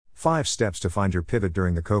5 steps to find your pivot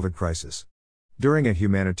during the COVID crisis. During a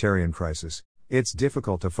humanitarian crisis, it's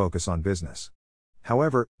difficult to focus on business.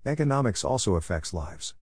 However, economics also affects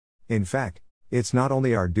lives. In fact, it's not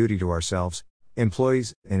only our duty to ourselves,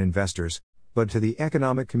 employees, and investors, but to the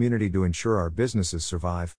economic community to ensure our businesses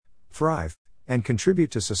survive, thrive, and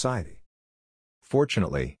contribute to society.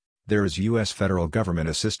 Fortunately, there is U.S. federal government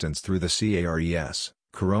assistance through the CARES,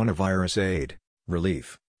 Coronavirus Aid,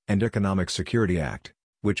 Relief, and Economic Security Act,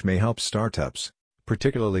 which may help startups,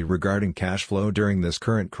 particularly regarding cash flow during this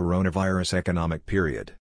current coronavirus economic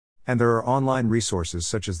period. And there are online resources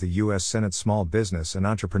such as the U.S. Senate Small Business and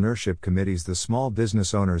Entrepreneurship Committee's The Small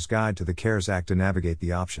Business Owner's Guide to the CARES Act to navigate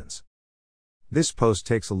the options. This post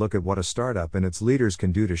takes a look at what a startup and its leaders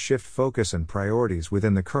can do to shift focus and priorities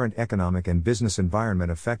within the current economic and business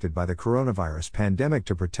environment affected by the coronavirus pandemic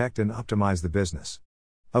to protect and optimize the business.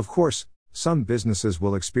 Of course, some businesses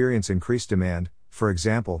will experience increased demand, for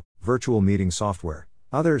example, virtual meeting software.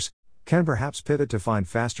 Others can perhaps pivot to find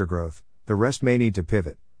faster growth. The rest may need to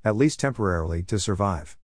pivot, at least temporarily, to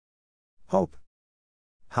survive. Hope.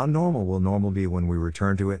 How normal will normal be when we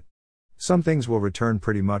return to it? Some things will return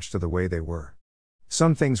pretty much to the way they were.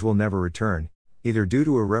 Some things will never return, either due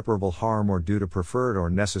to irreparable harm or due to preferred or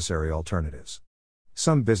necessary alternatives.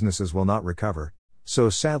 Some businesses will not recover, so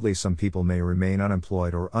sadly some people may remain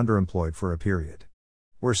unemployed or underemployed for a period.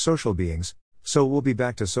 We're social beings, so we'll be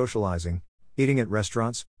back to socializing, eating at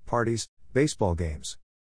restaurants, parties, baseball games.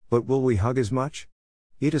 But will we hug as much?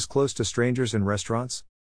 Eat as close to strangers in restaurants?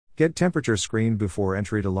 Get temperature screened before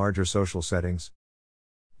entry to larger social settings?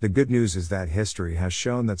 The good news is that history has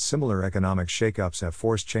shown that similar economic shakeups have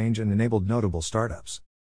forced change and enabled notable startups.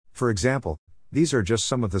 For example, these are just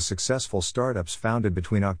some of the successful startups founded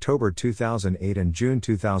between October 2008 and June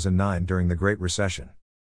 2009 during the Great Recession.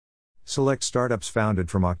 Select startups founded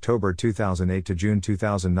from October 2008 to June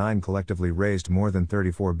 2009 collectively raised more than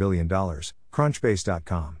 $34 billion,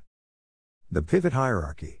 Crunchbase.com. The pivot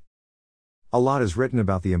hierarchy. A lot is written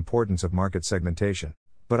about the importance of market segmentation,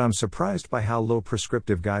 but I'm surprised by how low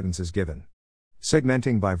prescriptive guidance is given.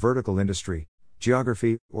 Segmenting by vertical industry,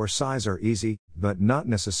 geography, or size are easy, but not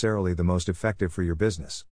necessarily the most effective for your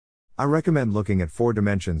business. I recommend looking at 4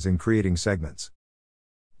 dimensions in creating segments.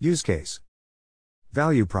 Use case.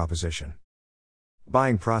 Value proposition.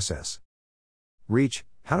 Buying process. Reach,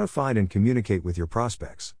 how to find and communicate with your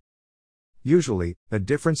prospects. Usually, a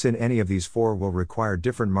difference in any of these 4 will require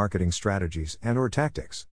different marketing strategies and/or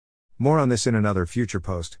tactics. More on this in another future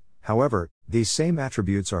post. However, these same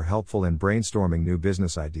attributes are helpful in brainstorming new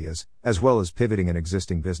business ideas, as well as pivoting an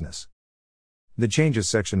existing business. The changes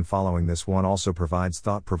section following this one also provides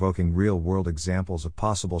thought-provoking real-world examples of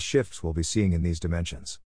possible shifts we'll be seeing in these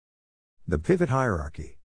dimensions. The pivot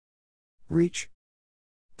hierarchy. Reach.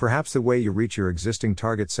 Perhaps the way you reach your existing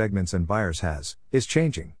target segments and buyers is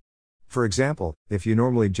changing. For example, if you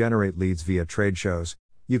normally generate leads via trade shows,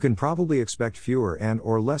 you can probably expect fewer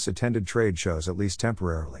and/or less attended trade shows at least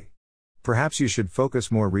temporarily. Perhaps you should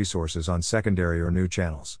focus more resources on secondary or new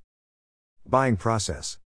channels. Buying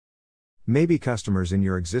process. Maybe customers in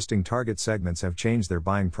your existing target segments have changed their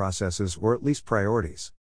buying processes or at least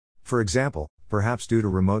priorities. For example, perhaps due to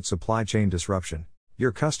remote supply chain disruption,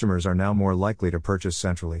 your customers are now more likely to purchase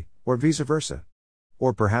centrally, or vice versa.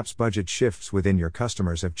 Or perhaps budget shifts within your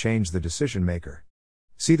customers have changed the decision maker.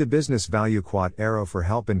 See the Business Value Quad arrow for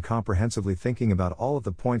help in comprehensively thinking about all of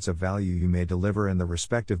the points of value you may deliver and the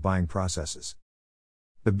respective buying processes.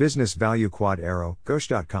 The Business Value Quad arrow,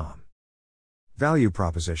 Ghosh.com. Value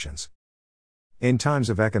propositions. In times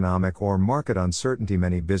of economic or market uncertainty,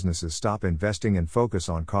 many businesses stop investing and focus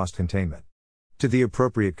on cost containment. To the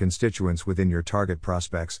appropriate constituents within your target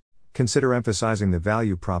prospects, consider emphasizing the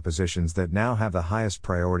value propositions that now have the highest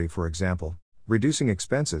priority, for example, reducing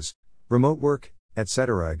expenses, remote work,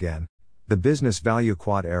 etc. Again, the Business Value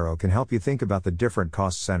Quad arrow can help you think about the different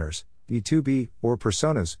cost centers, B2B, or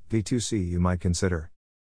personas, B2C, you might consider.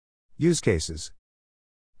 Use cases.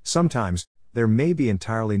 Sometimes, there may be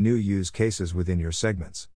entirely new use cases within your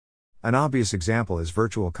segments. An obvious example is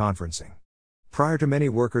virtual conferencing. Prior to many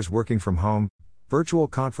workers working from home, virtual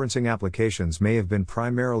conferencing applications may have been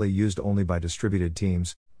primarily used only by distributed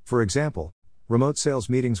teams, for example, remote sales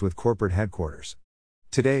meetings with corporate headquarters.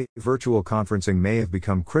 Today, virtual conferencing may have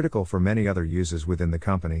become critical for many other uses within the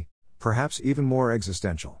company, perhaps even more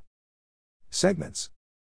existential. Segments.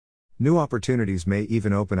 New opportunities may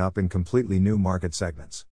even open up in completely new market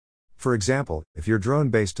segments. For example, if your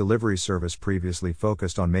drone-based delivery service previously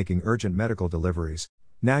focused on making urgent medical deliveries,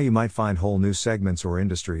 now you might find whole new segments or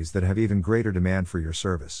industries that have even greater demand for your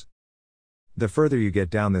service. The further you get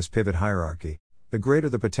down this pivot hierarchy, the greater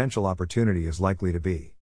the potential opportunity is likely to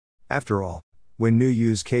be. After all, when new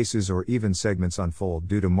use cases or even segments unfold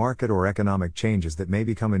due to market or economic changes that may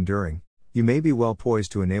become enduring, you may be well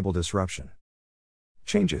poised to enable disruption.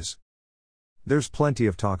 Changes. There's plenty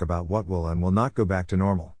of talk about what will and will not go back to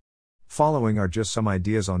normal. Following are just some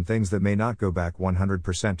ideas on things that may not go back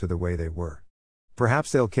 100% to the way they were.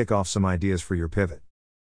 Perhaps they'll kick off some ideas for your pivot.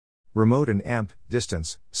 Remote and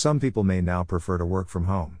distance. Some people may now prefer to work from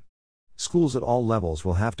home. Schools at all levels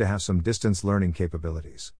will have to have some distance learning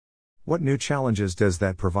capabilities. What new challenges does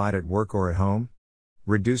that provide at work or at home?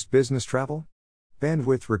 Reduced business travel?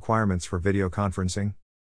 Bandwidth requirements for video conferencing?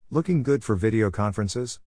 Looking good for video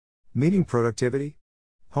conferences? Meeting productivity?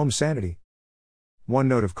 Home sanity? One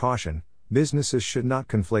note of caution: businesses should not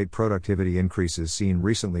conflate productivity increases seen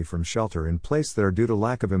recently from shelter in place that are due to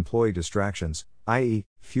lack of employee distractions, i.e.,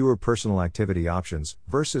 fewer personal activity options,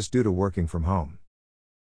 versus due to working from home.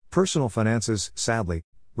 Personal finances. Sadly,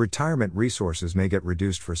 retirement resources may get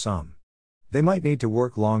reduced for some. They might need to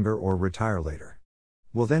work longer or retire later.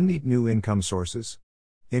 Will then need new income sources?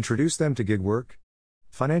 Introduce them to gig work?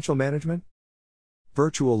 Financial management?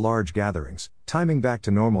 Virtual large gatherings. Timing back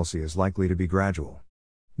to normalcy is likely to be gradual.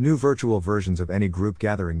 New virtual versions of any group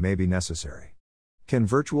gathering may be necessary. Can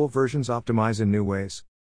virtual versions optimize in new ways?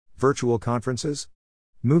 Virtual conferences?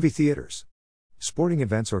 Movie theaters? Sporting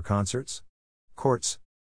events or concerts? Courts?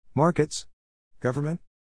 Markets? Government?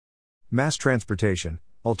 Mass transportation.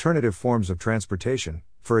 Alternative forms of transportation,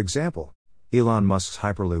 for example, Elon Musk's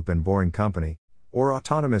Hyperloop and Boring Company, or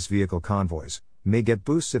autonomous vehicle convoys, may get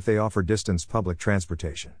boosts if they offer distance public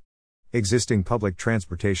transportation. Existing public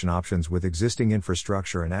transportation options with existing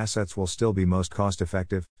infrastructure and assets will still be most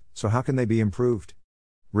cost-effective, so how can they be improved?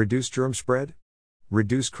 Reduce germ spread?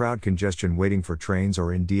 Reduce crowd congestion waiting for trains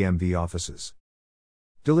or in DMV offices.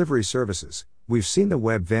 Delivery services. We've seen the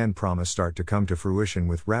web van promise start to come to fruition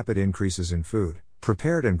with rapid increases in food,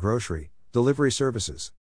 prepared and grocery, delivery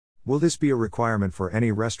services. Will this be a requirement for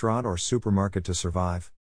any restaurant or supermarket to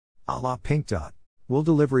survive? A la Pink Dot. Will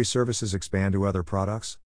delivery services expand to other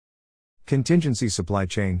products? Contingency supply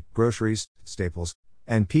chain, groceries, staples,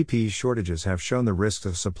 and PPE shortages have shown the risks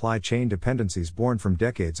of supply chain dependencies born from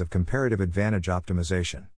decades of comparative advantage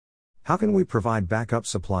optimization. How can we provide backup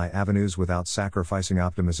supply avenues without sacrificing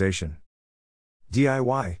optimization?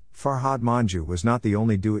 DIY. Farhad Manjoo was not the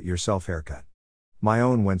only do-it-yourself haircut. My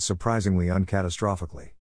own went surprisingly uncatastrophically.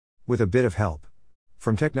 With a bit of help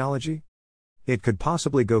from technology, it could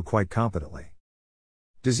possibly go quite competently.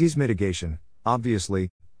 Disease mitigation. Obviously,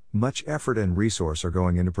 much effort and resource are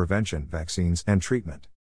going into prevention, vaccines, and treatment.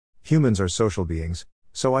 Humans are social beings,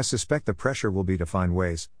 so I suspect the pressure will be to find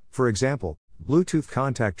ways, for example, Bluetooth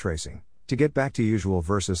contact tracing, to get back to usual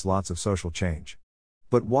versus lots of social change.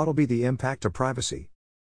 But what'll be the impact to privacy?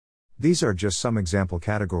 These are just some example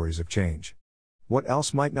categories of change. What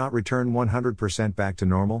else might not return 100% back to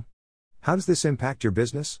normal? How does this impact your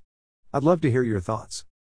business? I'd love to hear your thoughts.